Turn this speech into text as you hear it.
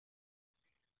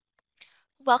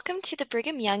Welcome to the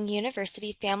Brigham Young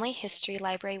University Family History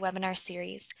Library webinar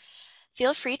series.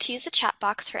 Feel free to use the chat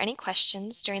box for any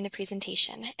questions during the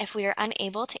presentation. If we are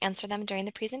unable to answer them during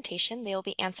the presentation, they will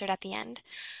be answered at the end.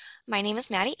 My name is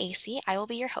Maddie Acey. I will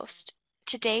be your host.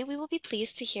 Today, we will be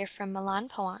pleased to hear from Milan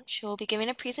Pohontsch, who will be giving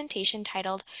a presentation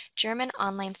titled German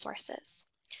Online Sources.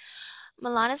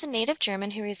 Milan is a native German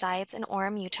who resides in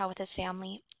Orem, Utah with his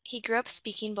family. He grew up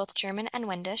speaking both German and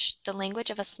Wendish, the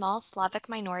language of a small Slavic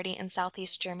minority in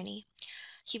southeast Germany.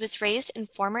 He was raised in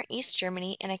former East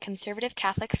Germany in a conservative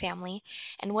Catholic family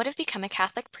and would have become a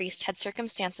Catholic priest had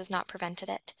circumstances not prevented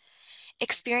it.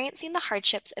 Experiencing the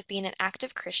hardships of being an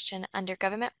active Christian under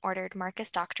government-ordered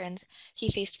Marxist doctrines,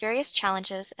 he faced various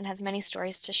challenges and has many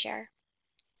stories to share.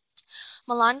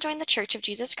 Milan joined the Church of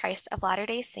Jesus Christ of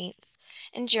Latter-day Saints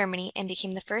in Germany and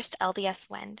became the first LDS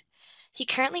Wend. He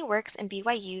currently works in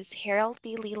BYU's Harold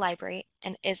B. Lee Library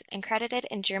and is accredited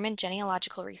in German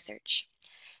genealogical research.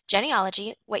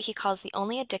 Genealogy, what he calls the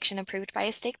only addiction approved by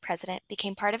a stake president,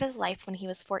 became part of his life when he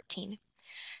was 14.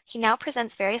 He now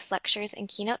presents various lectures and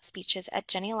keynote speeches at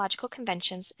genealogical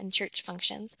conventions and church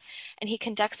functions, and he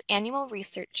conducts annual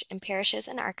research in parishes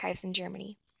and archives in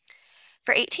Germany.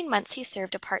 For 18 months he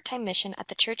served a part-time mission at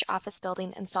the church office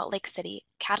building in Salt Lake City,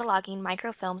 cataloging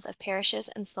microfilms of parishes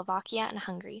in Slovakia and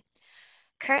Hungary.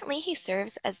 Currently he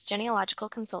serves as genealogical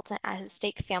consultant at his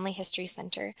stake Family History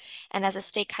Center and as a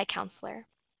stake high counselor.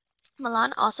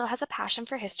 Milan also has a passion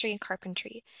for history and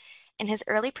carpentry. In his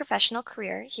early professional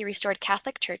career, he restored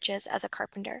Catholic churches as a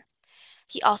carpenter.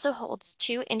 He also holds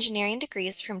 2 engineering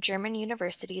degrees from German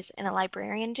universities and a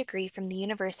librarian degree from the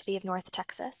University of North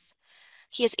Texas.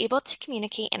 He is able to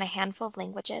communicate in a handful of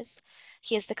languages.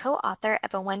 He is the co-author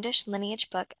of a Wendish lineage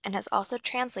book and has also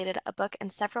translated a book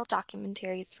and several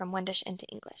documentaries from Wendish into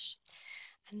English.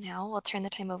 And now we'll turn the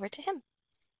time over to him.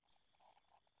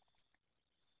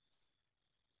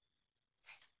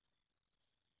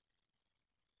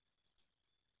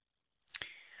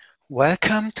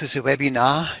 Welcome to the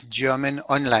webinar German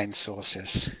Online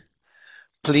Sources.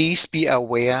 Please be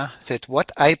aware that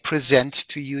what I present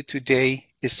to you today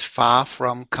is far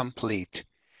from complete.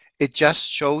 It just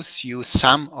shows you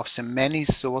some of the many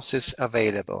sources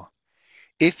available.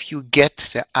 If you get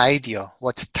the idea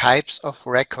what types of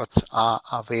records are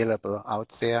available out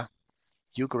there,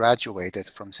 you graduated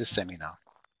from the seminar.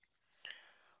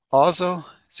 Also,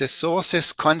 the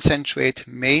sources concentrate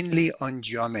mainly on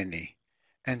Germany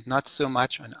and not so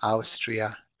much on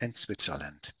Austria and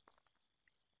Switzerland.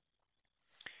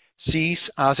 These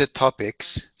are the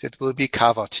topics that will be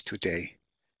covered today.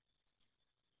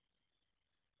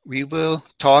 We will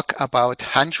talk about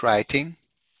handwriting,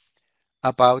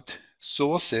 about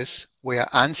sources where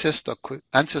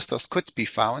ancestors could be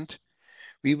found.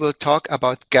 We will talk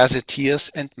about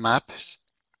gazetteers and maps,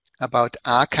 about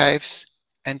archives,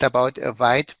 and about a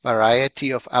wide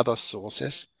variety of other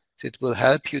sources that will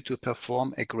help you to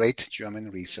perform a great German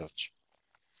research.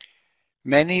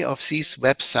 Many of these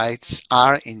websites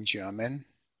are in German.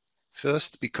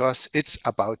 First, because it's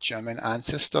about German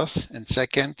ancestors, and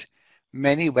second,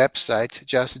 many websites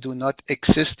just do not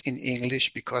exist in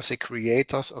English because the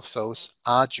creators of those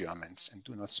are Germans and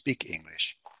do not speak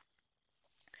English.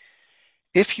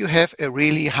 If you have a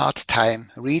really hard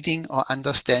time reading or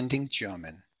understanding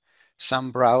German,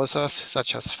 some browsers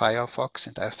such as Firefox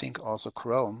and I think also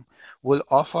Chrome will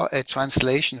offer a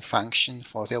translation function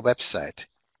for their website.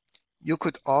 You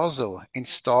could also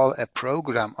install a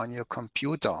program on your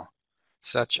computer,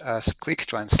 such as Quick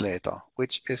Translator,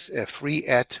 which is a free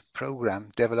ad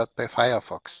program developed by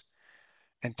Firefox.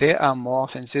 And there are more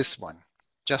than this one.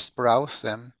 Just browse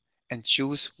them and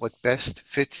choose what best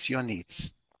fits your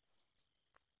needs.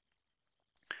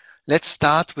 Let's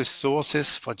start with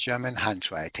sources for German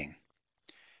handwriting.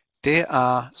 There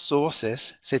are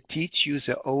sources that teach you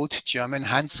the old German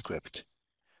handscript,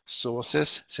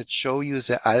 sources that show you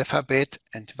the alphabet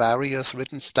and various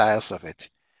written styles of it,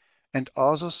 and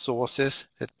also sources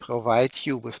that provide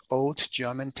you with old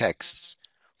German texts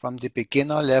from the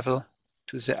beginner level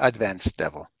to the advanced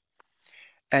level.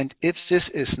 And if this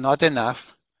is not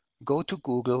enough, go to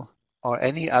Google or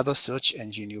any other search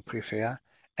engine you prefer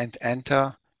and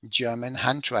enter German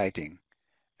handwriting,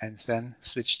 and then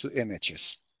switch to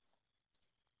images.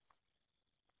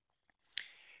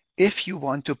 If you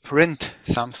want to print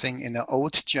something in an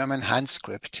old German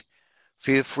handscript,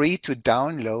 feel free to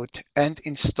download and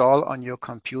install on your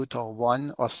computer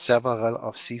one or several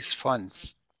of these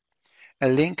fonts. A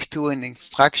link to an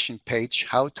instruction page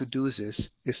how to do this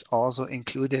is also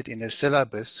included in a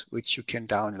syllabus which you can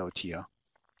download here.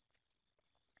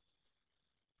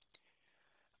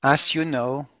 As you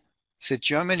know, The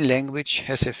German language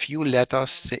has a few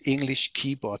letters the English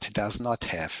keyboard does not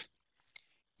have.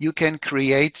 You can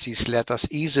create these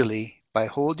letters easily by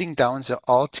holding down the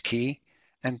Alt key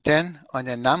and then on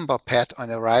a number pad on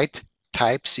the right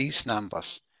type these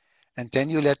numbers, and then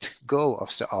you let go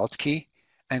of the Alt key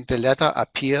and the letter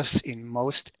appears in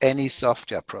most any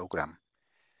software program.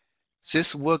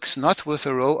 This works not with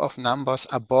a row of numbers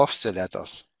above the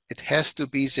letters. It has to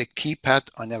be the keypad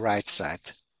on the right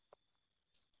side.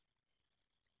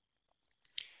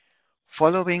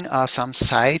 Following are some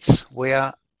sites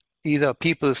where either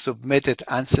people submitted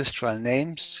ancestral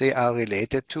names they are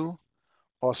related to,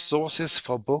 or sources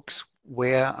for books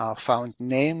where are found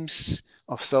names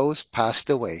of those passed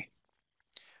away.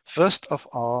 First of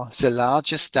all, the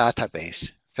largest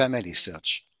database, Family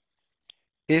Search.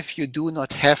 If you do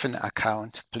not have an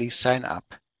account, please sign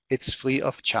up. It's free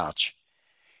of charge.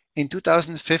 In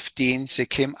 2015, they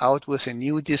came out with a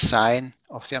new design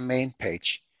of their main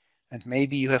page, and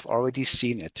maybe you have already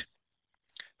seen it.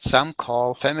 Some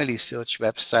call Family Search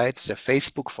websites the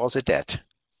Facebook for the dead.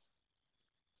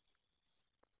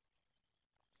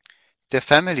 The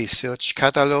Family Search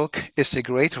catalog is a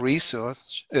great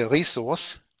resource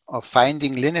of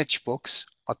finding lineage books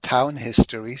or town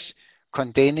histories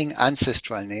containing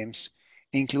ancestral names,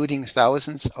 including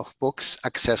thousands of books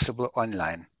accessible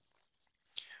online.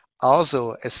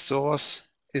 Also, a source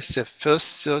is the First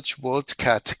Search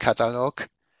WorldCat catalog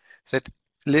that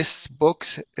lists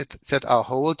books that are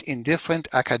held in different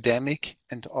academic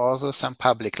and also some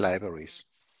public libraries.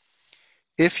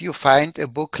 If you find a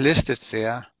book listed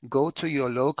there, go to your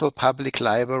local public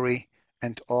library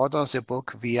and order the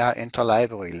book via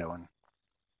interlibrary loan.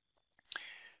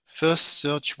 First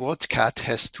Search WorldCat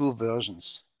has two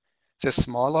versions. The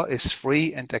smaller is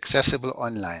free and accessible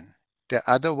online. The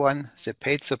other one, the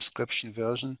paid subscription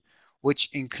version, which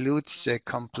includes the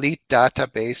complete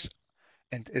database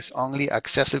and is only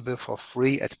accessible for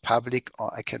free at public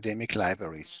or academic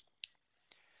libraries.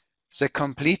 The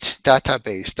complete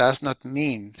database does not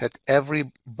mean that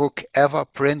every book ever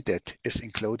printed is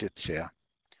included there.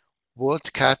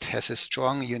 WorldCat has a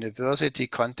strong university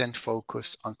content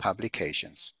focus on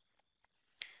publications.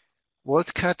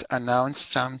 WorldCat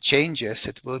announced some changes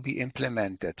that will be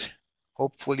implemented.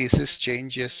 Hopefully these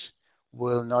changes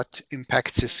will not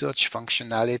impact the search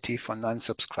functionality for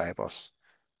non-subscribers,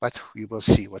 but we will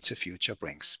see what the future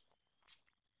brings.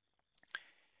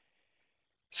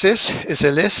 This is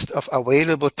a list of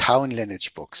available town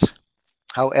lineage books.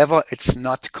 However, it's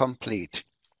not complete.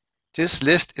 This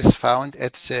list is found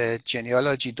at the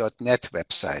genealogy.net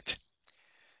website.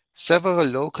 Several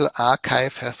local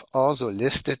archives have also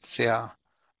listed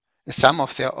some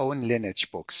of their own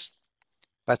lineage books,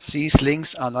 but these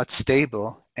links are not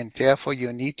stable and therefore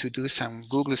you need to do some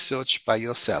Google search by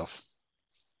yourself.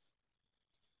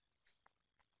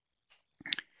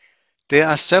 There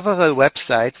are several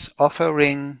websites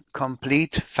offering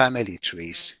complete family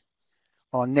trees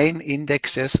or name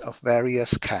indexes of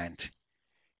various kind.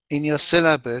 In your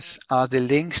syllabus are the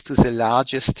links to the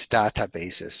largest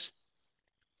databases,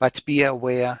 but be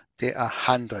aware there are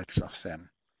hundreds of them.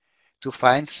 To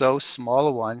find those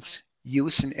small ones,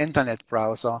 use an internet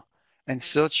browser and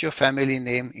search your family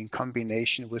name in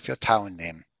combination with your town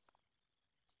name.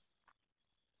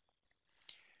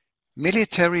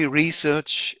 Military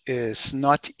research is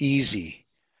not easy,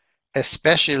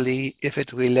 especially if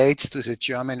it relates to the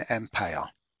German Empire.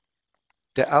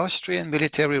 The Austrian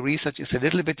military research is a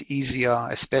little bit easier,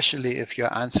 especially if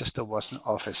your ancestor was an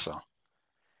officer.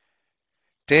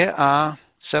 There are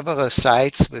several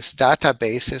sites with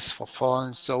databases for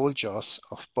fallen soldiers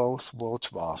of both world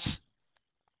wars.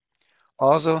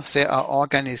 Also, there are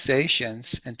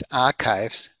organizations and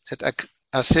archives that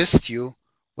assist you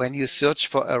when you search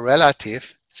for a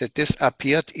relative that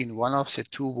disappeared in one of the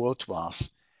two world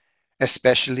wars,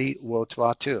 especially World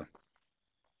War II.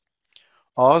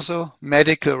 Also,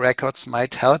 medical records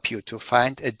might help you to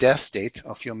find a death date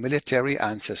of your military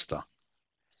ancestor.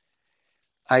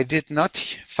 I did not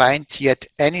find yet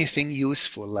anything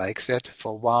useful like that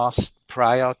for wars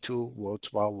prior to World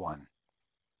War I.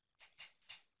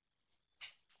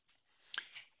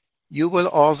 You will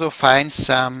also find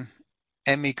some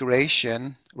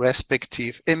emigration,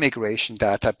 respective immigration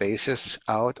databases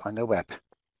out on the web.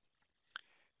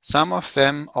 Some of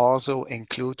them also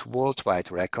include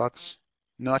worldwide records,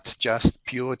 not just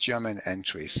pure German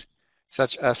entries,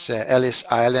 such as the Ellis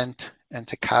Island and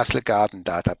the Castle Garden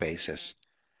databases.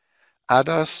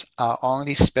 Others are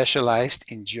only specialized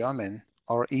in German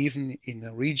or even in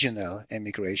regional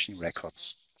immigration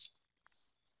records.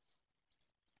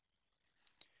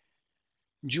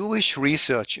 Jewish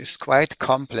research is quite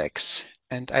complex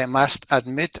and I must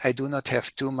admit I do not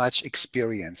have too much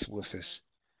experience with this.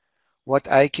 What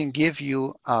I can give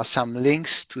you are some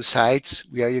links to sites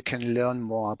where you can learn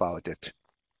more about it.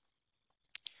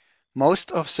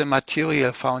 Most of the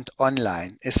material found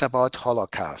online is about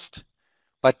Holocaust,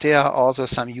 but there are also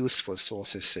some useful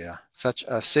sources there, such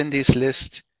as Cindy's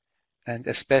List and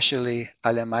especially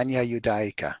Alemannia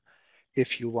Judaica,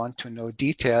 if you want to know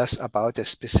details about a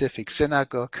specific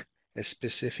synagogue, a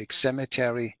specific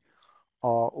cemetery,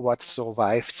 or what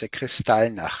survived the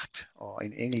Kristallnacht, or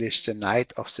in English, the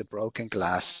Night of the Broken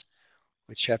Glass,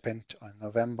 which happened on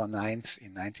November 9th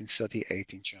in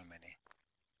 1938 in Germany.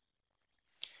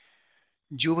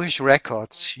 Jewish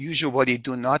records usually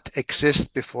do not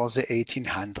exist before the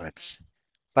 1800s,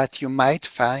 but you might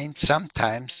find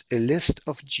sometimes a list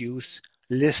of Jews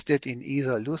listed in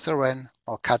either Lutheran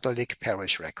or Catholic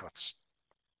parish records.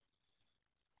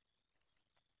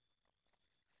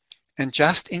 And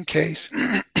just in case,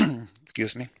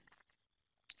 excuse me,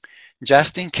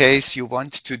 just in case you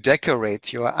want to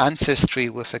decorate your ancestry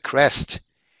with a crest,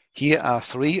 here are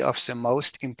 3 of the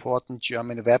most important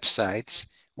German websites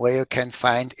where you can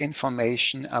find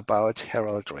information about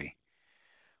heraldry.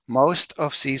 Most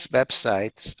of these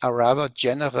websites are rather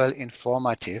general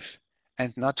informative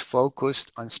and not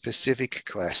focused on specific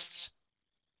quests.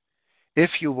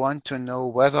 If you want to know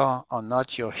whether or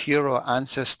not your hero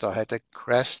ancestor had a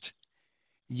crest,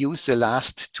 use the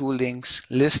last 2 links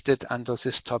listed under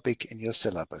this topic in your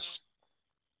syllabus.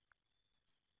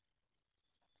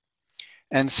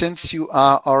 And since you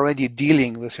are already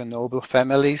dealing with your noble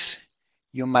families,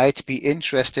 you might be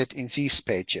interested in these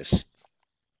pages.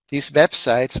 These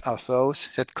websites are those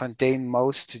that contain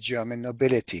most German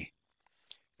nobility.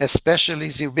 Especially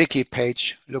the wiki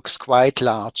page looks quite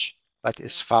large, but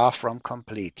is far from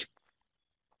complete.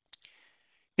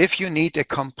 If you need a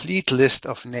complete list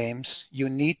of names, you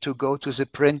need to go to the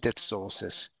printed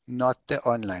sources, not the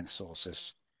online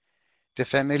sources. The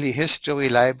Family History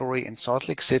Library in Salt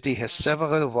Lake City has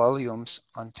several volumes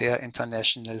on their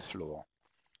international floor.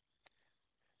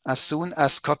 As soon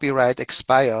as copyright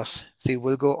expires, they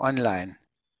will go online,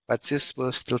 but this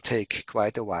will still take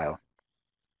quite a while.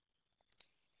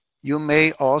 You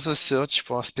may also search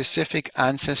for specific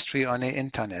ancestry on the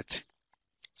internet.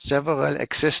 Several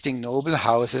existing noble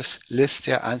houses list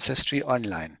their ancestry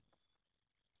online.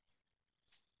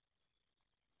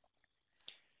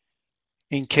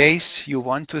 In case you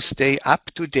want to stay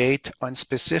up to date on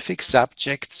specific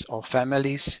subjects or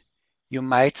families, you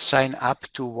might sign up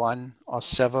to one or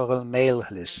several mail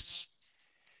lists.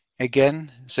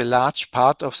 Again, the large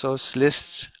part of those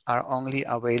lists are only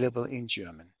available in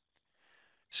German.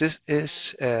 This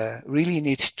is a really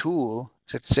neat tool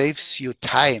that saves you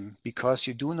time because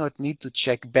you do not need to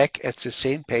check back at the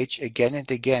same page again and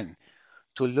again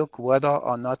to look whether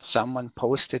or not someone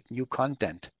posted new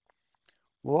content.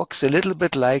 Works a little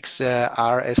bit like the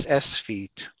RSS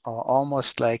feed or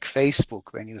almost like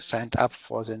Facebook when you signed up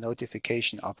for the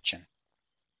notification option.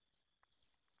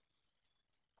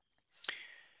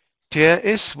 There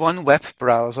is one web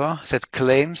browser that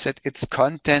claims that its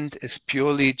content is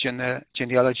purely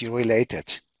genealogy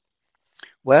related.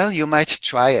 Well, you might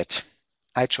try it.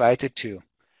 I tried it too.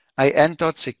 I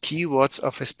entered the keywords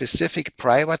of a specific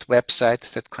private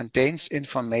website that contains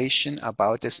information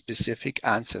about a specific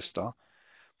ancestor,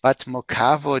 but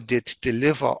Mocavo did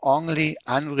deliver only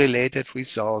unrelated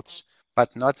results,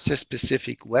 but not the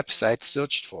specific website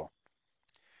searched for.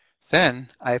 Then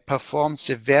I performed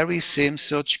the very same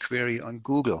search query on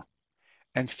Google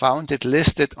and found it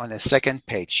listed on a second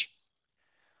page.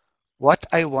 What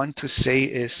I want to say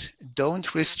is,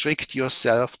 don't restrict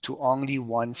yourself to only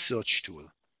one search tool.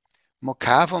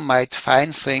 Mocavo might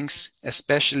find things,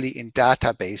 especially in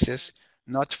databases,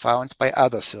 not found by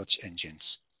other search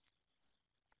engines.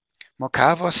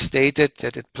 Mocavo stated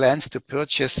that it plans to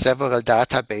purchase several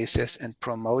databases and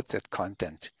promote that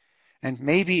content, and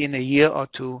maybe in a year or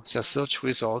 2 the search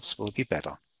results will be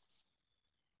better.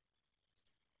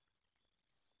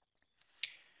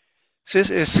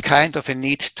 This is kind of a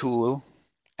neat tool,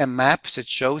 a map that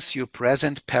shows you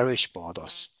present parish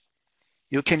borders.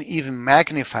 You can even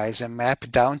magnify the map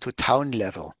down to town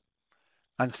level.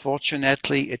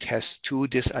 Unfortunately, it has 2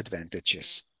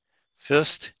 disadvantages.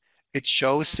 First, it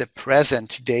shows the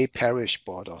present-day parish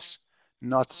borders,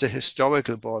 not the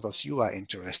historical borders you are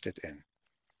interested in.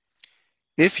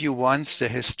 If you want the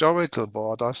historical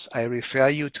borders, I refer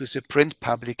you to the print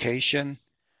publication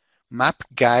Map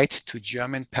Guide to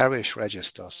German Parish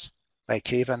Registers by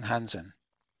Kevin Hansen.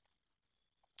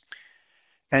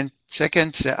 And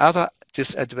second, the other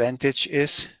disadvantage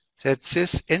is that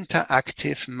this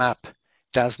interactive map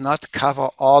does not cover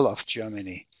all of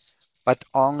Germany, but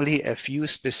only a few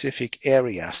specific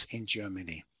areas in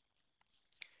Germany.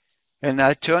 An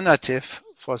alternative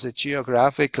for the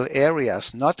geographical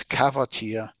areas not covered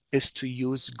here is to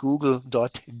use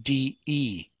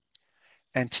google.de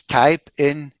and type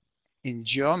in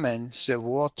German the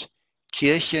word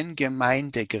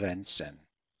Kirchengemeindegrenzen,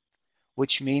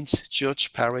 which means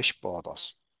church-parish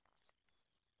borders.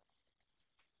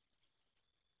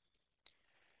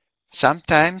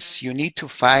 Sometimes you need to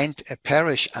find a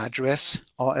parish address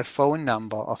or a phone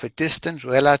number of a distant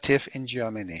relative in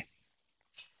Germany.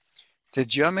 The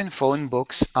German phone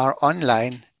books are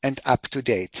online and up to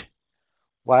date.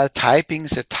 While typing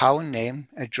the town name,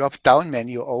 a drop-down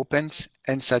menu opens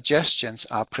and suggestions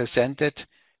are presented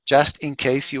just in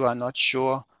case you are not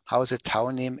sure how the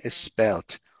town name is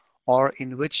spelled or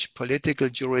in which political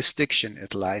jurisdiction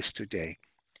it lies today,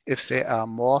 if there are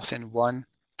more than one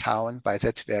town by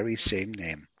that very same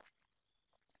name.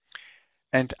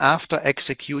 And after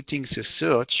executing the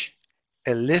search,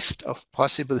 a list of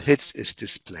possible hits is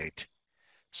displayed.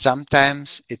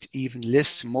 Sometimes it even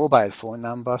lists mobile phone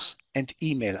numbers and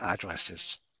email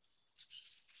addresses.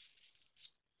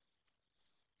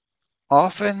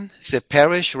 Often the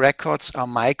parish records are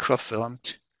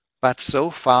microfilmed, but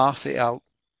so far they are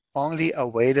only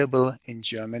available in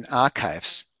German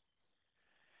archives.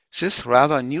 This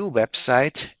rather new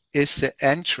website is the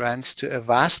entrance to a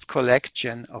vast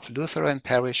collection of Lutheran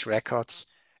parish records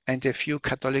and a few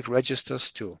Catholic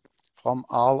registers too, from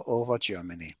all over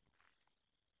Germany.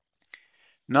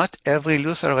 Not every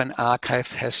Lutheran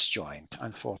archive has joined,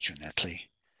 unfortunately.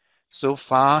 So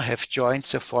far have joined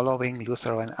the following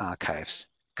Lutheran archives: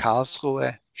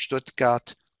 Karlsruhe,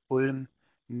 Stuttgart, Ulm,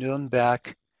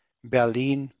 Nürnberg,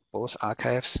 Berlin, both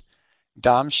archives,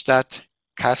 Darmstadt,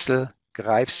 Kassel,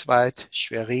 Greifswald,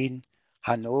 Schwerin,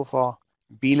 Hannover,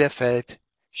 Bielefeld,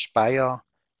 Speyer,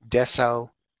 Dessau,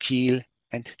 Kiel,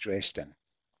 and Dresden.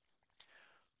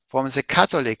 From the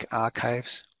Catholic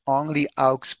archives, only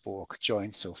Augsburg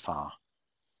joined so far,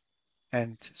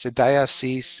 and the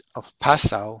Diocese of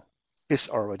Passau is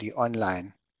already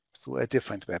online through a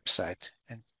different website,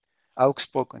 and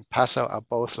Augsburg and Passau are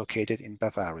both located in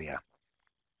Bavaria.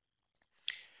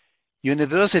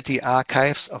 University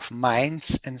archives of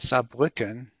Mainz and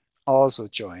Saarbrücken also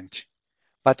joined,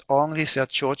 but only their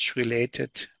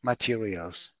church-related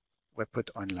materials were put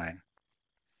online.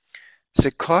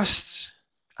 The costs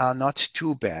are not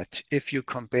too bad if you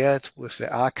compare it with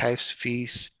the archives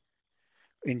fees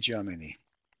in Germany.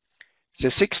 The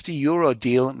 €60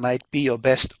 deal might be your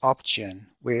best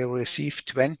option, where you receive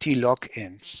 20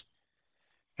 logins,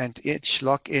 and each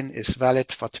login is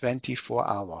valid for 24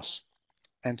 hours.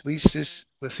 And with these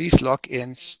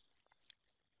logins,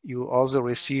 you also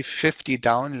receive 50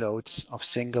 downloads of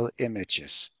single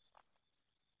images.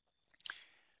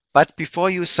 But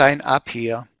before you sign up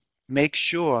here, make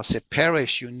sure the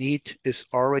parish you need is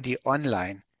already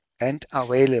online and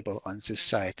available on this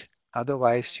site.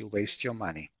 Otherwise, you waste your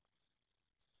money.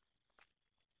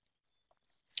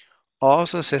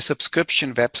 Also, the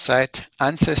subscription website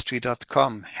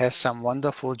Ancestry.com has some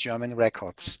wonderful German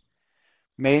records.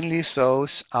 Mainly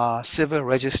those are civil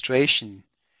registration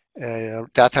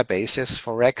databases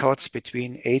for records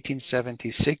between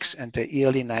 1876 and the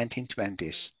early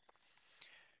 1920s.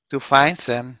 To find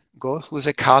them, go through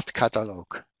the card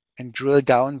catalog and drill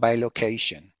down by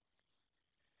location.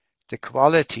 The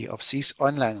quality of these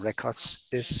online records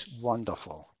is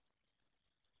wonderful.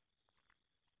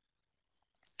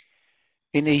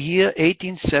 In the year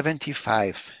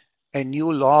 1875, a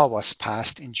new law was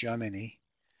passed in Germany,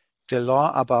 the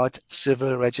law about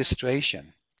civil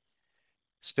registration.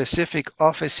 Specific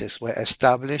offices were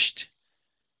established,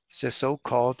 the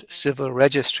so-called civil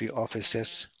registry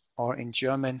offices, or in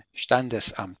German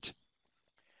Standesamt.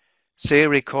 They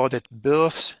recorded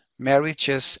births,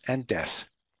 marriages, and death.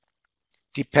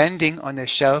 Depending on the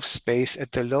shelf space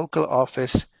at the local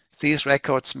office, these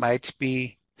records might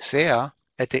be there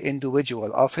at the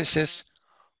individual offices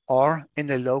or in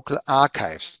the local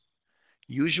archives,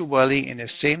 usually in the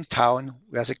same town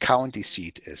where the county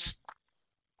seat is.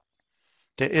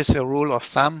 There is a rule of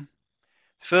thumb: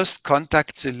 first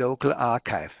contact the local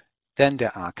archive, then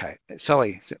the archive.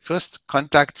 First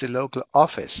contact the local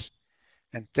office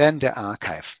and then the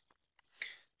archive.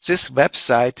 This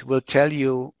website will tell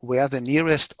you where the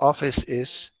nearest office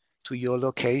is to your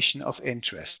location of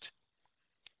interest.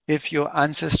 If your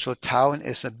ancestral town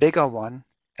is a bigger one,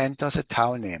 enter the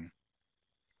town name.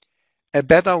 A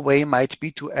better way might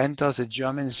be to enter the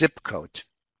German zip code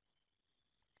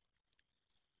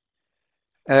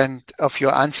and of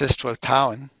your ancestral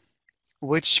town,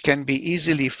 which can be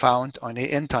easily found on the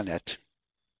internet.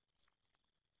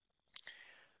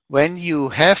 When you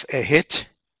have a hit,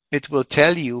 it will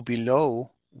tell you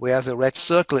below where the red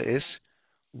circle is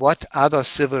what other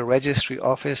civil registry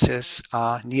offices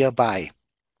are nearby.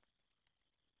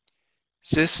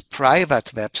 This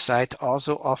private website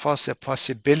also offers a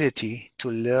possibility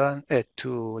to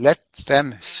let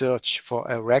them search for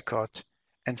a record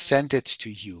and send it to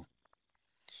you.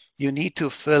 You need to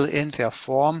fill in their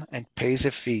form and pay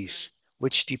the fees,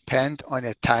 which depend on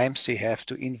the time they have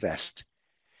to invest.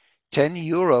 10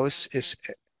 euros is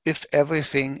if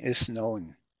everything is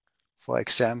known, for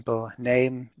example,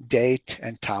 name, date,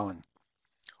 and town,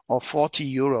 or 40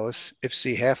 euros if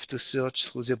they have to search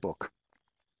through the book.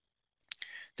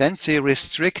 Then they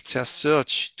restrict their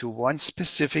search to one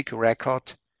specific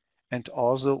record and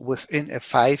also within a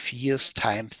 5 years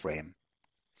time frame.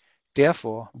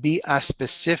 Therefore, be as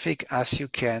specific as you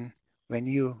can when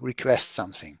you request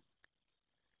something.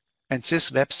 And this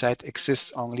website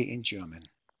exists only in German.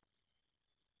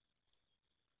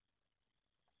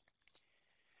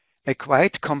 A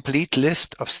quite complete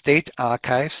list of state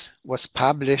archives was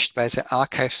published by the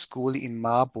Archive School in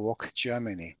Marburg,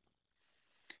 Germany.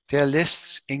 Their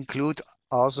lists include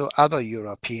also other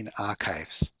European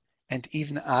archives and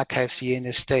even archives here in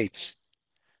the States.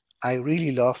 I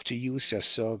really love to use their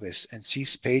service, and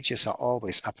these pages are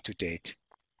always up to date.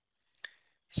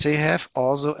 They have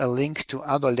also a link to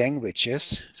other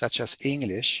languages, such as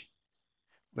English,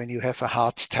 when you have a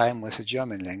hard time with the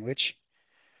German language.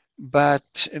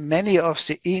 But many of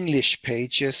the English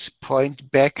pages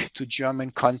point back to German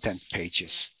content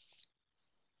pages.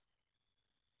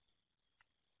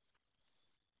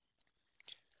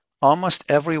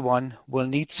 Almost everyone will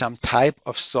need some type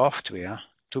of software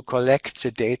to collect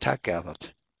the data gathered.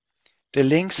 The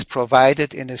links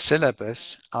provided in the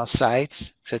syllabus are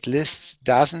sites that lists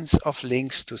dozens of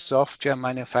links to software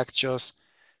manufacturers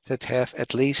that have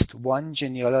at least one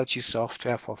genealogy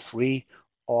software for free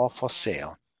or for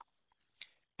sale.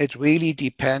 It really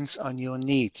depends on your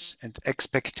needs and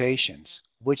expectations,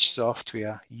 which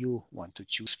software you want to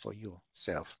choose for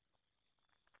yourself.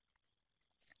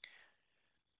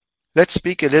 Let's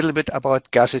speak a little bit about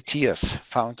gazetteers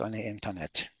found on the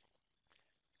internet.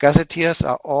 Gazetteers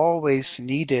are always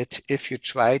needed if you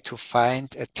try to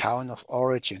find a town of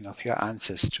origin of your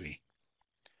ancestry.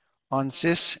 On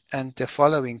this and the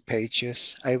following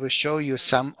pages, I will show you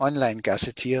some online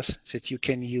gazetteers that you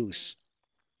can use.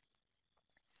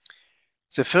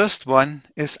 The first one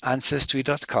is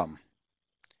Ancestry.com.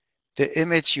 The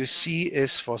image you see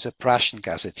is for the Prussian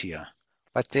gazetteer,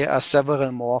 but there are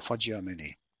several more for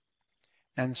Germany.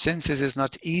 And since this is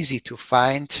not easy to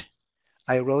find,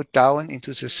 I wrote down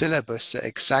into the syllabus the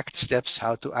exact steps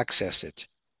how to access it.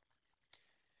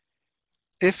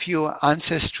 If your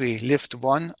ancestry lived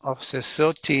one of the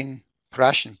 13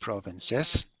 Prussian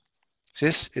provinces,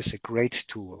 this is a great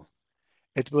tool.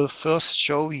 It will first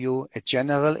show you a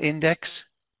general index.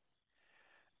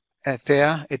 And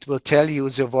there it will tell you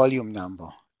the volume number,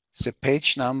 the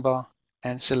page number,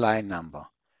 and the line number.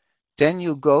 Then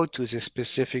you go to the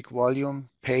specific volume,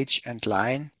 page, and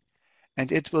line,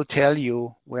 and it will tell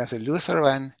you where the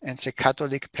Lutheran and the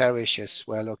Catholic parishes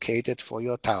were located for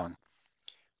your town,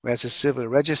 where the civil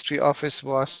registry office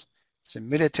was, the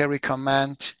military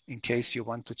command, in case you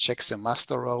want to check the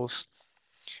muster rolls,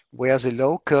 where the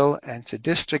local and the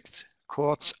district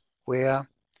courts were,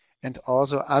 and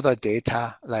also other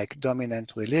data like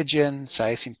dominant religion,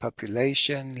 size in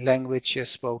population, languages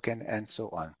spoken, and so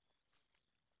on.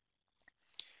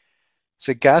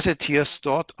 The gazetteers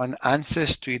stored on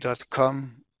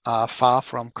Ancestry.com are far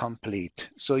from complete,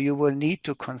 so you will need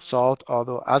to consult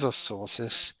other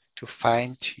sources to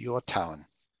find your town.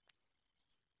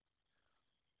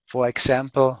 For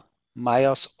example,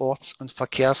 Meyers Orts- und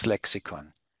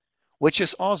Verkehrslexikon, which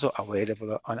is also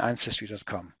available on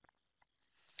Ancestry.com.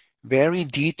 Very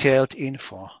detailed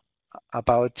info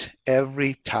about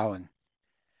every town.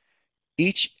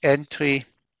 Each entry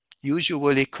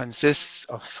usually consists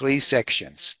of 3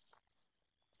 sections.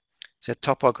 The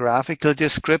topographical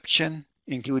description,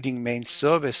 including main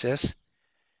services,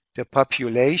 the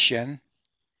population,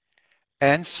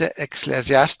 and the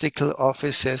ecclesiastical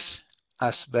offices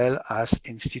as well as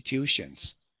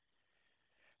institutions.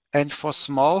 And for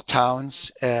small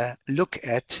towns, look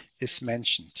at is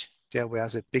mentioned, there where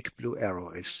the big blue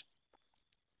arrow is.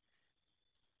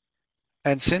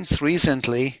 And since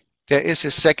recently, there is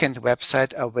a second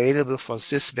website available for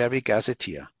this very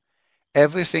gazetteer.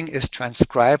 Everything is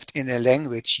transcribed in a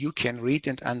language you can read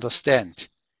and understand,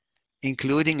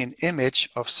 including an image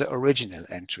of the original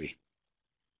entry.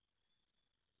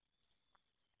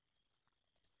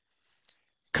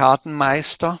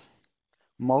 Kartenmeister,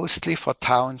 mostly for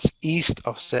towns east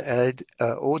of the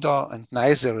Oder and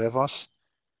Neisse rivers,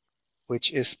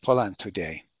 which is Poland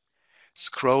today.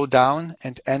 Scroll down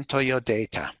and enter your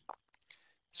data.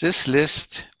 This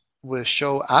list will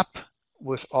show up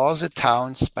with all the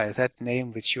towns by that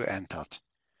name which you entered.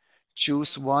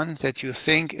 Choose one that you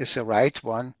think is the right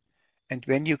one, and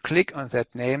when you click on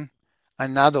that name,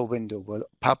 another window will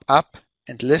pop up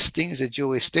and listing the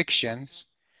jurisdictions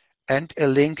and a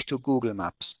link to Google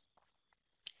Maps.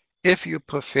 If you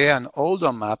prefer an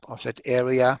older map of that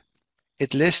area,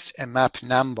 it lists a map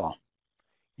number.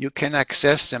 You can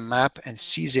access the map and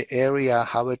see the area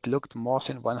how it looked more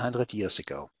than 100 years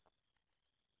ago.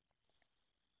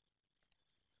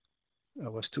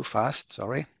 That was too fast,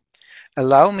 sorry.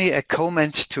 Allow me a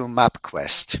comment to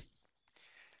MapQuest.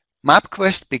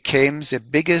 MapQuest became the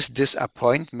biggest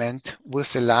disappointment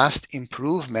with the last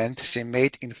improvement they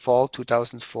made in fall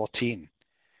 2014.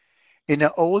 In an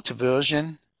old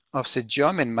version of the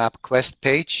German MapQuest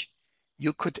page,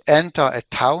 you could enter a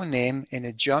town name in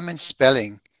a German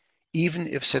spelling, even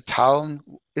if the town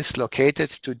is located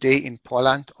today in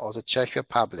Poland or the Czech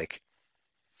Republic.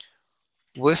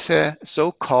 With a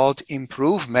so-called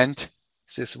improvement,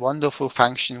 this wonderful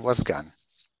function was gone.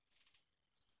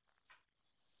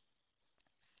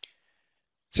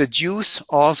 The Jews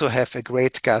also have a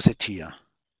great gazetteer,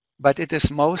 but it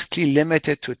is mostly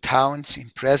limited to towns in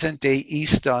present-day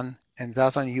Eastern and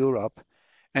Southern Europe,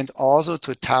 and also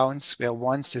to towns where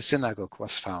once a synagogue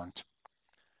was found.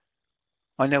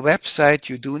 On a website,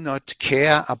 you do not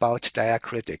care about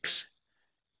diacritics.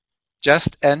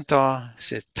 Just enter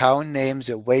the town name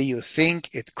the way you think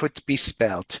it could be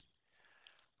spelled.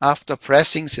 After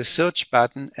pressing the search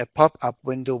button, a pop-up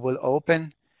window will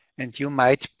open, and you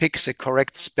might pick the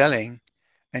correct spelling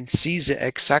and see the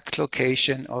exact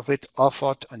location of it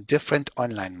offered on different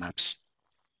online maps.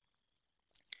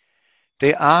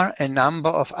 There are a number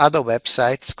of other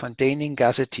websites containing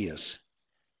gazetteers.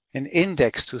 An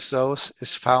index to those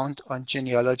is found on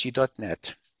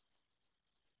genealogy.net.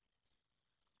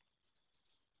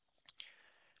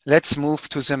 Let's move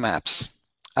to the maps.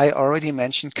 I already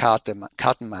mentioned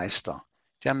Kartenmeister.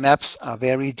 Their maps are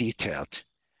very detailed.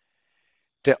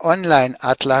 The online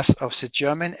atlas of the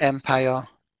German Empire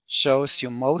shows you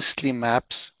mostly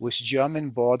maps with German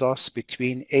borders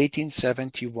between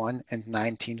 1871 and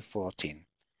 1914.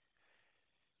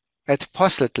 At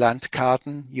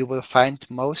Postlandkarten you will find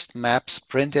most maps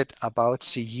printed about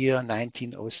the year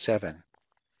 1907,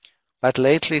 but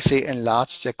lately they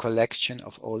enlarged their collection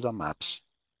of older maps.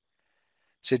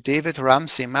 The David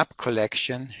Ramsay map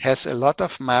collection has a lot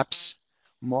of maps,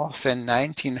 more than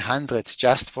 1900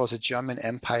 just for the German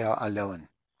Empire alone.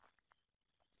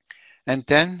 And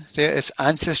then there is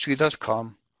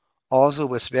Ancestry.com, also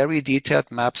with very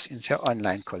detailed maps in their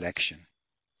online collection.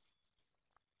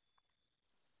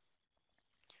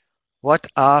 What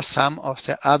are some of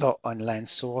the other online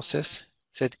sources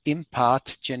that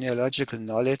impart genealogical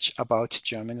knowledge about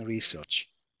German research?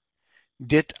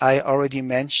 Did I already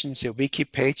mention the wiki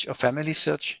page of Family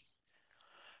Search?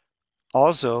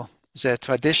 Also, the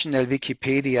traditional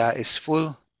Wikipedia is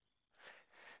full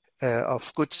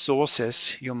of good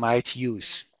sources you might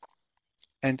use.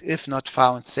 And if not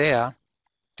found there,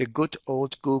 the good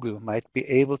old Google might be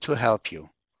able to help you,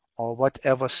 or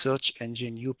whatever search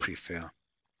engine you prefer.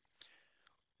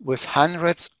 With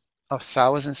hundreds of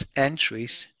thousands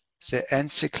entries, the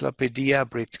Encyclopedia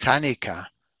Britannica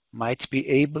might be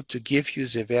able to give you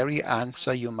the very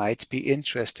answer you might be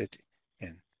interested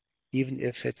in, even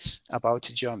if it's about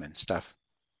German stuff.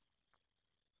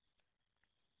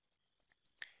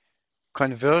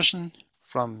 Conversion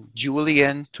from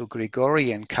Julian to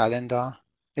Gregorian calendar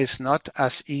is not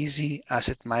as easy as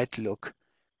it might look,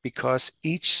 because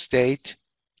each state,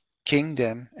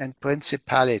 kingdom, and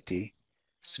principality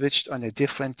switched on a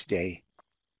different day.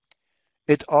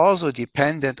 It also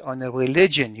depended on the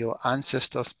religion your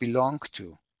ancestors belonged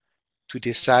to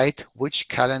decide which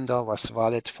calendar was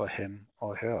valid for him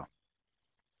or her.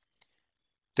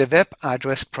 The web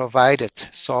address provided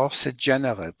solves a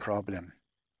general problem,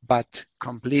 but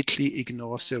completely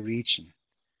ignores the region.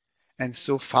 And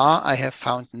so far I have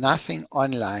found nothing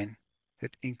online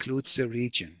that includes the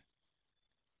region.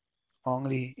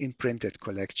 Only in printed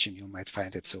collection you might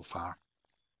find it so far.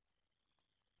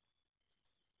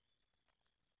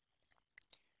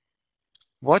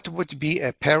 What would be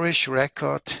a parish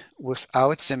record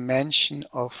without the mention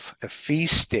of a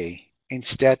feast day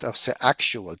instead of the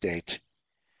actual date?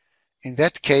 In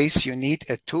that case, you need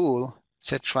a tool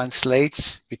that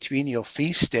translates between your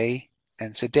feast day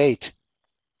and the date.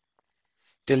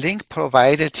 The link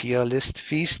provided here lists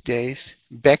feast days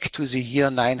back to the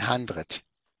year 900.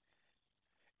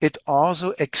 It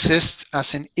also exists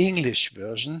as an English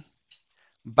version,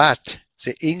 but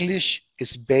the English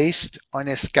is based on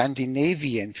a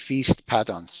Scandinavian feast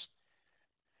patterns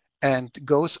and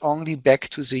goes only back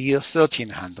to the year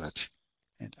 1300.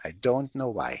 And I don't know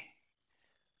why.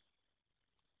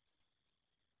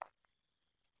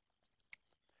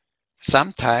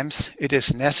 Sometimes it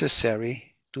is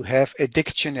necessary to have a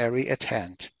dictionary at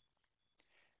hand.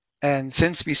 And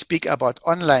since we speak about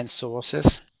online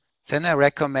sources, then I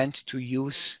recommend to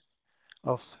use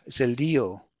of the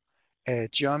Leo, a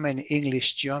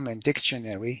German-English-German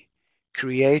dictionary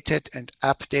created and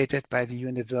updated by the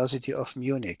University of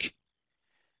Munich.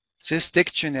 This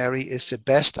dictionary is the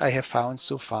best I have found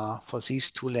so far for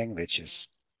these two languages.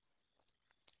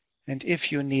 And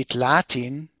if you need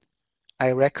Latin,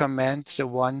 I recommend the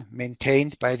one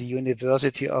maintained by the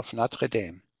University of Notre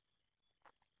Dame.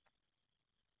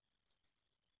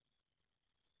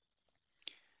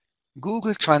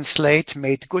 Google Translate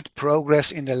made good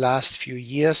progress in the last few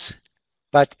years,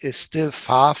 but is still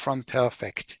far from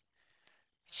perfect.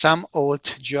 Some old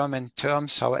German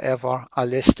terms, however, are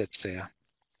listed there.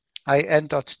 I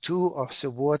entered 2 of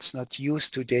the words not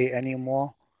used today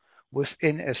anymore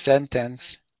within a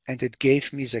sentence, and it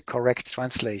gave me the correct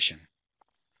translation.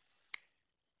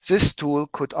 This tool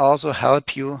could also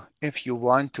help you if you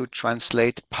want to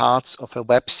translate parts of a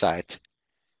website.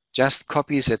 Just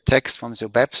copy the text from the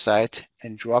website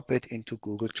and drop it into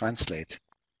Google Translate.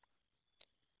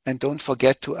 And don't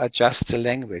forget to adjust the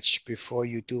language before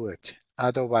you do it.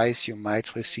 Otherwise, you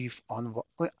might receive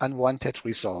unwanted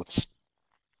results.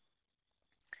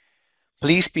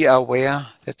 Please be aware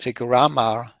that the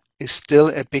grammar is still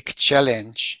a big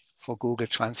challenge for Google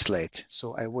Translate,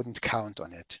 so I wouldn't count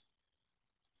on it.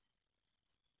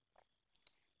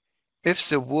 If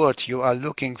the word you are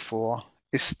looking for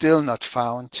is still not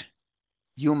found,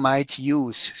 you might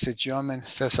use the German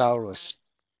thesaurus.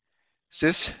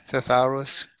 This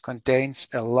thesaurus contains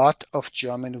a lot of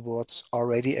German words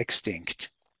already extinct.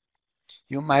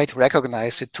 You might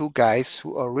recognize the 2 guys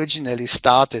who originally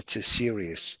started this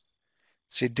series.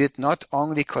 They did not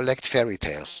only collect fairy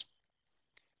tales.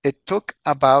 It took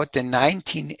about the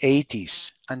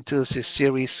 1980s until the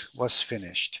series was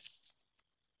finished.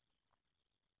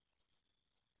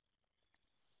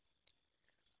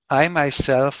 I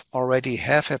myself already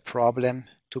have a problem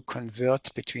to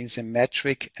convert between the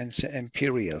metric and the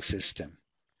imperial system.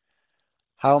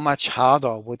 How much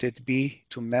harder would it be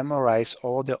to memorize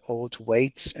all the old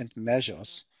weights and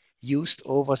measures used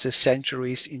over the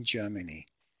centuries in Germany,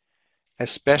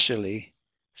 especially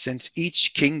since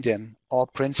each kingdom or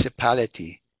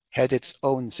principality had its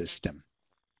own system.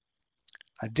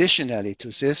 Additionally to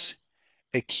this,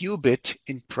 a cubit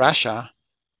in Prussia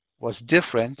was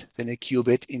different than a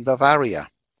cubit in Bavaria.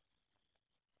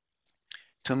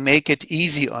 To make it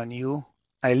easy on you,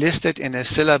 I listed in a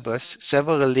syllabus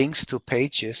several links to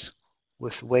pages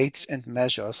with weights and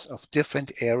measures of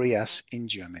different areas in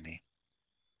Germany.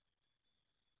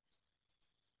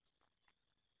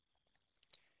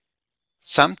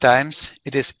 Sometimes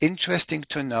it is interesting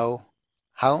to know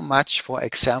how much, for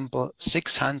example,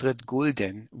 600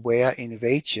 gulden were in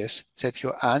wages that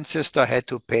your ancestor had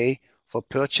to pay for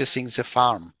purchasing the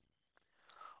farm.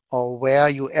 Or were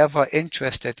you ever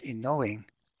interested in knowing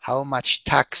how much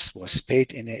tax was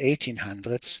paid in the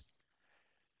 1800s?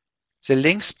 The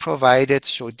links provided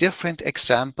show different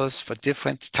examples for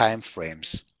different time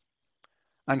frames.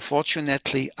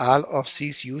 Unfortunately, all of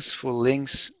these useful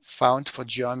links found for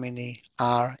Germany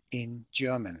are in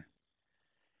German.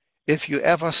 If you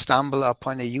ever stumble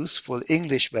upon a useful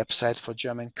English website for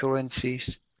German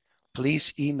currencies,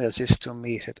 please email this to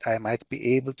me that I might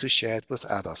be able to share it with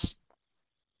others.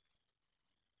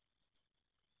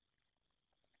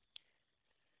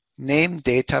 Name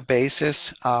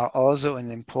databases are also an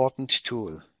important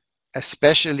tool,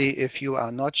 especially if you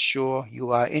are not sure you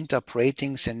are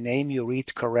interpreting the name you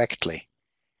read correctly.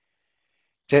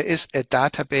 There is a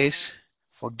database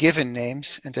for given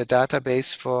names and a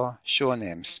database for sure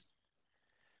names.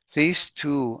 These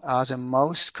 2 are the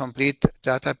most complete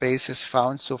databases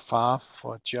found so far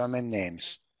for German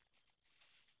names.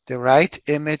 The right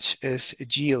image is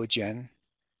GeoGen,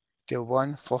 the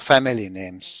one for family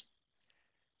names.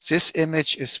 This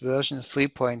image is version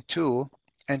 3.2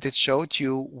 and it showed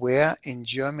you where in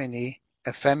Germany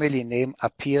a family name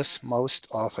appears most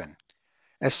often,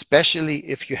 especially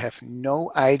if you have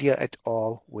no idea at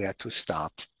all where to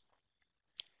start.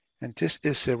 And this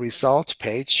is the result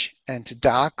page, and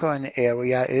darker an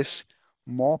area is,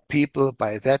 more people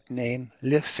by that name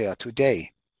live there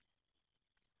today.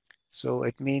 So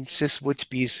it means this would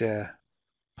be the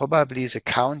probably the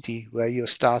county where you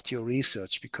start your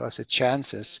research, because the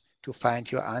chances to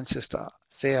find your ancestor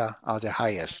there are the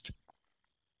highest.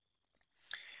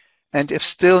 And if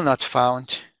still not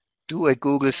found, do a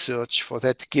Google search for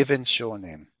that given show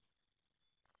name.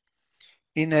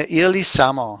 In the early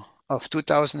summer of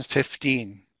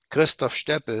 2015, Christoph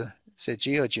Stöppel, the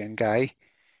GeoGen guy,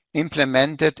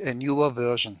 implemented a newer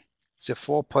version, the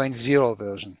 4.0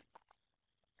 version.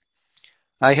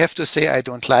 I have to say I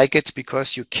don't like it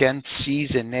because you can't see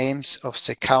the names of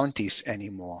the counties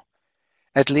anymore,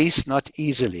 at least not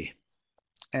easily,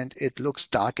 and it looks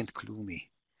dark and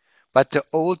gloomy. But the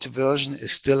old version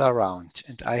is still around,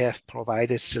 and I have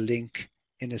provided the link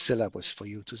in the syllabus for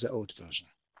you to the old version.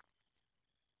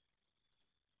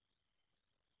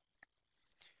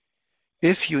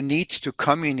 If you need to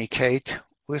communicate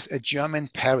with a German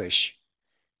parish,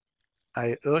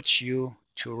 I urge you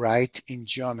to write in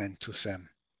German to them.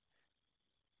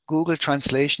 Google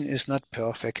Translation is not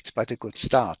perfect, but a good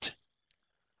start.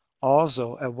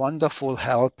 Also, a wonderful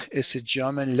help is a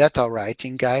German letter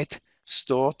writing guide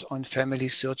stored on Family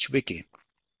Search Wiki.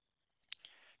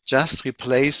 Just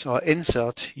replace or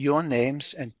insert your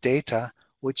names and data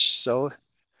with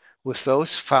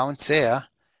those found there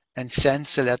and send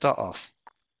the letter off.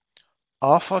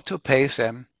 Offer to pay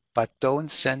them, but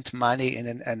don't send money in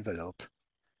an envelope.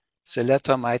 The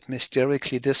letter might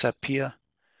mysteriously disappear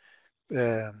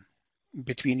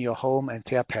between your home and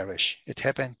their parish. It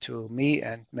happened to me,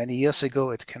 and many years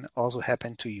ago it can also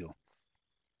happen to you.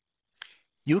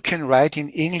 You can write in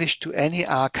English to any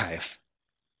archive,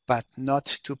 but not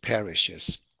to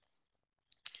parishes,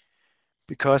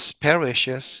 because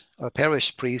parishes or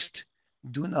parish priests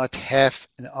do not have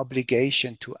an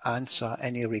obligation to answer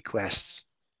any requests.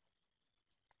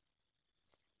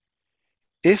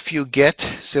 If you get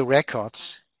the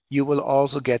records, you will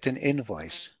also get an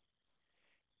invoice.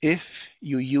 If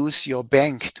you use your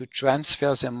bank to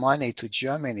transfer the money to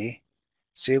Germany,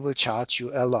 they will charge you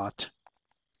a lot.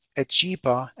 A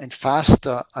cheaper and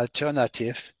faster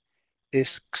alternative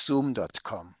is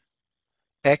xoom.com,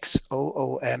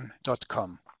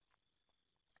 xoom.com.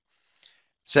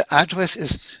 The address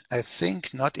is, I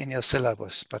think, not in your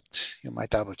syllabus, but you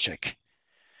might double check.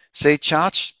 They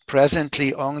charge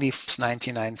presently only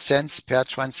 99 cents per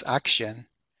transaction,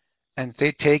 and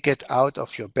they take it out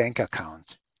of your bank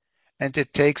account. And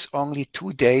it takes only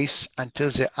 2 days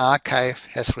until the archive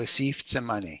has received the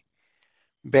money.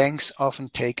 Banks often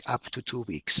take up to 2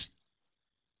 weeks.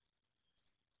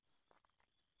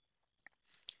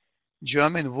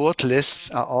 German word lists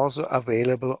are also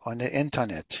available on the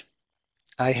internet.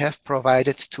 I have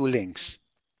provided 2 links.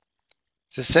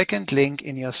 The second link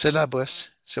in your syllabus,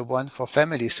 the one for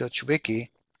Family Search Wiki,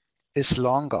 is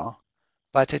longer,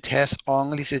 but it has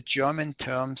only the German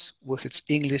terms with its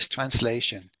English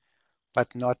translation,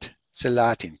 but not the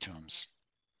Latin terms.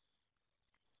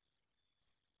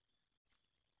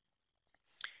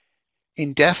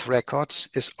 In death records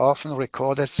is often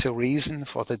recorded the reason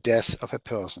for the death of a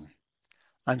person.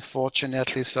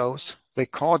 Unfortunately, those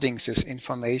recording this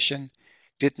information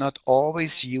did not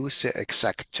always use the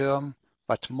exact term,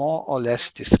 but more or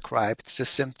less described the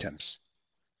symptoms.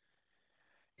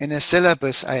 In a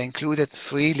syllabus, I included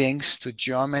 3 links to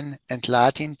German and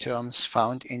Latin terms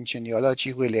found in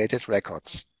genealogy-related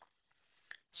records.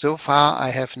 So far, I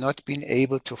have not been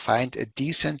able to find a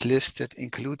decent list that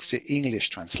includes the English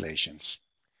translations.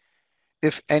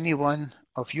 If anyone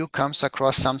of you comes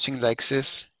across something like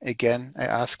this, again, I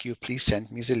ask you, please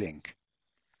send me the link.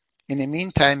 In the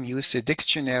meantime, use the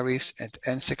dictionaries and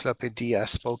encyclopedia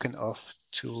spoken of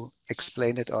to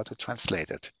explain it or to translate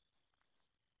it.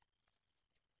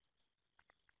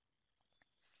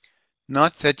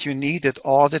 Not that you need it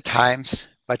all the times,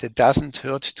 but it doesn't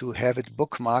hurt to have it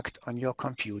bookmarked on your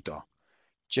computer.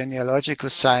 Genealogical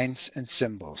signs and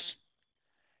symbols.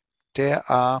 There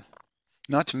are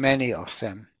not many of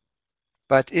them,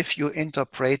 but if you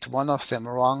interpret one of them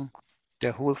wrong,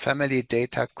 the whole family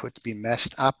data could be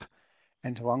messed up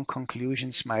and wrong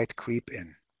conclusions might creep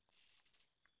in.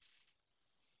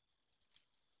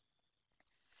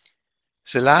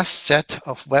 The last set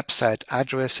of website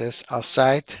addresses are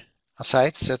sites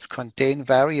that contain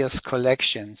various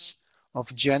collections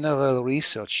of general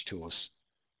research tools,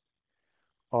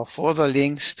 or further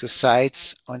links to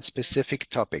sites on specific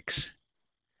topics.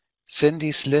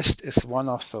 Cindy's list is one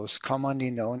of those commonly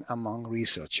known among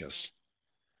researchers.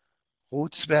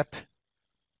 RootsWeb,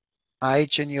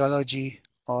 iGenealogy,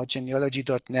 or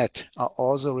genealogy.net are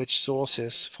also rich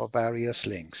sources for various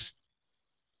links.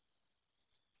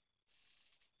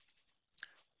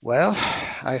 Well,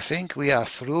 I think we are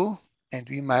through, and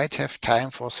we might have time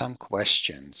for some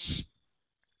questions.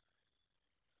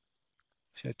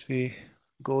 Should we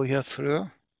go here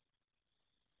through?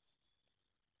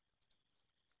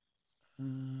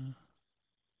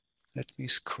 Let me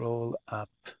scroll up.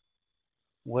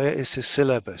 Where is the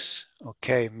syllabus?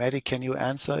 Okay, Maddie, can you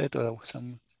answer it or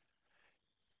some?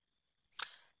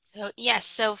 So yes,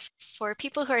 so for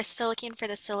people who are still looking for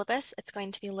the syllabus, it's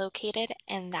going to be located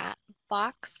in that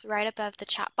box right above the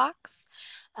chat box.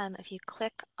 If you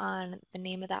click on the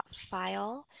name of that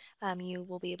file, you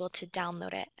will be able to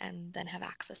download it and then have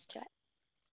access to it.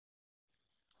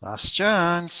 Last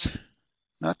chance.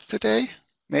 Not today?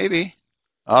 Maybe.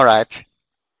 All right.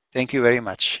 Thank you very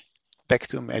much. Back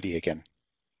to Maddie again.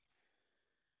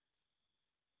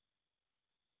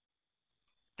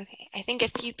 Okay, I think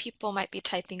a few people might be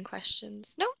typing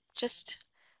questions. No, just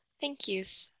thank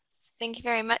yous. Thank you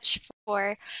very much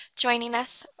for joining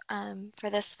us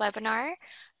for this webinar.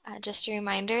 Just a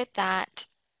reminder that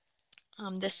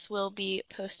this will be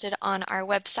posted on our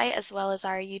website as well as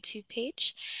our YouTube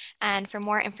page. And for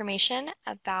more information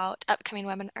about upcoming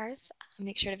webinars,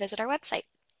 make sure to visit our website.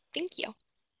 Thank you.